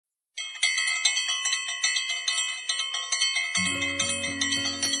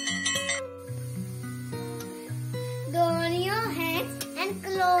Don your hands and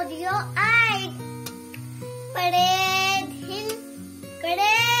close your eyes. Praise him,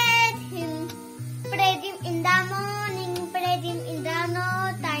 praise him. Praise him in the morning, praise him in the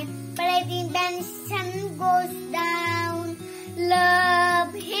night. Praise him when sun goes down.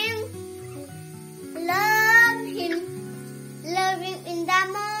 Love him, love him. Love him in the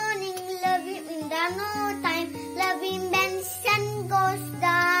morning, love him in the night. Love him when sun goes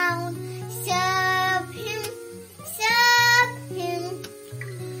down. Serve him, serve him.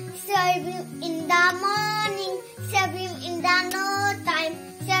 Serve him in the morning, serve him in the night.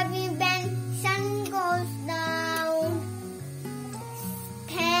 Serve him when sun goes down.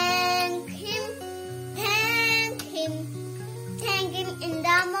 Thank him, thank him. Thank him in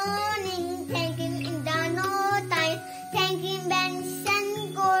the morning, thank him in the night. Thank him when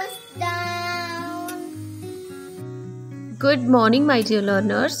sun goes down. Good morning, my dear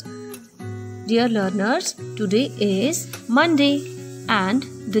learners. Dear learners, today is Monday and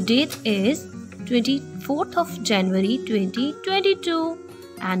the date is 24th of January 2022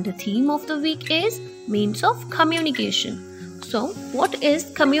 and the theme of the week is means of communication. So, what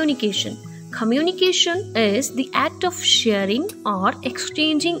is communication? Communication is the act of sharing or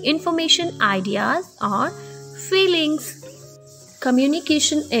exchanging information, ideas or feelings.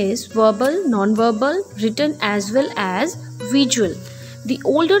 Communication is verbal, non-verbal, written as well as visual. The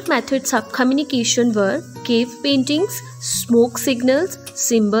older methods of communication were cave paintings, smoke signals,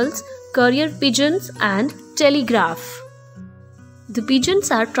 symbols, carrier pigeons and telegraph. The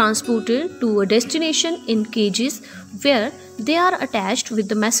pigeons are transported to a destination in cages where they are attached with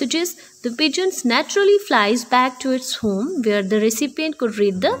the messages. The pigeons naturally flies back to its home where the recipient could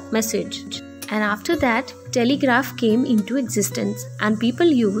read the message. And after that, telegraph came into existence and people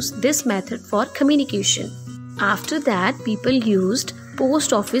used this method for communication. After that, people used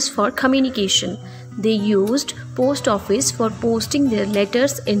post office for communication. They used post office for posting their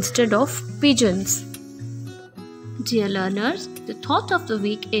letters instead of pigeons. Dear learners, the thought of the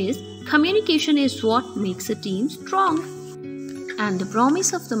week is communication is what makes a team strong. And the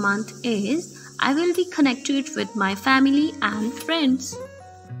promise of the month is I will be connected with my family and friends.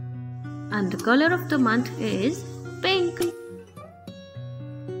 And the color of the month is pink.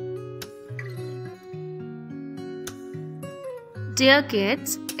 Dear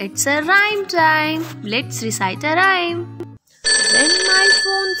kids, it's a rhyme time. Let's recite a rhyme. When my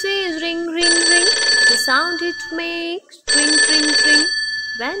phone says ring, ring, ring, the sound it makes ring, ring, ring.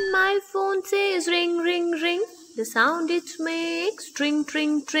 When my phone says ring, ring, ring, the sound it makes ring,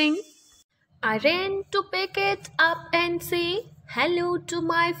 ring, ring. I ran to pick it up and say hello to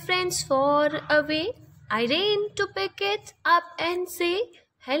my friends far away. I ran to pick it up and say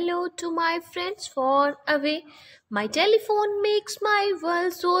hello to my friends far away. My telephone makes my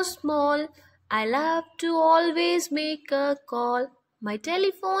world so small. I love to always make a call. My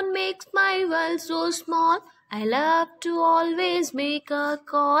telephone makes my world so small. I love to always make a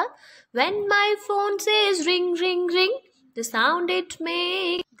call. When my phone says ring, ring, ring, the sound it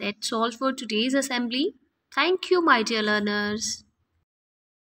makes. That's all for today's assembly. Thank you, my dear learners.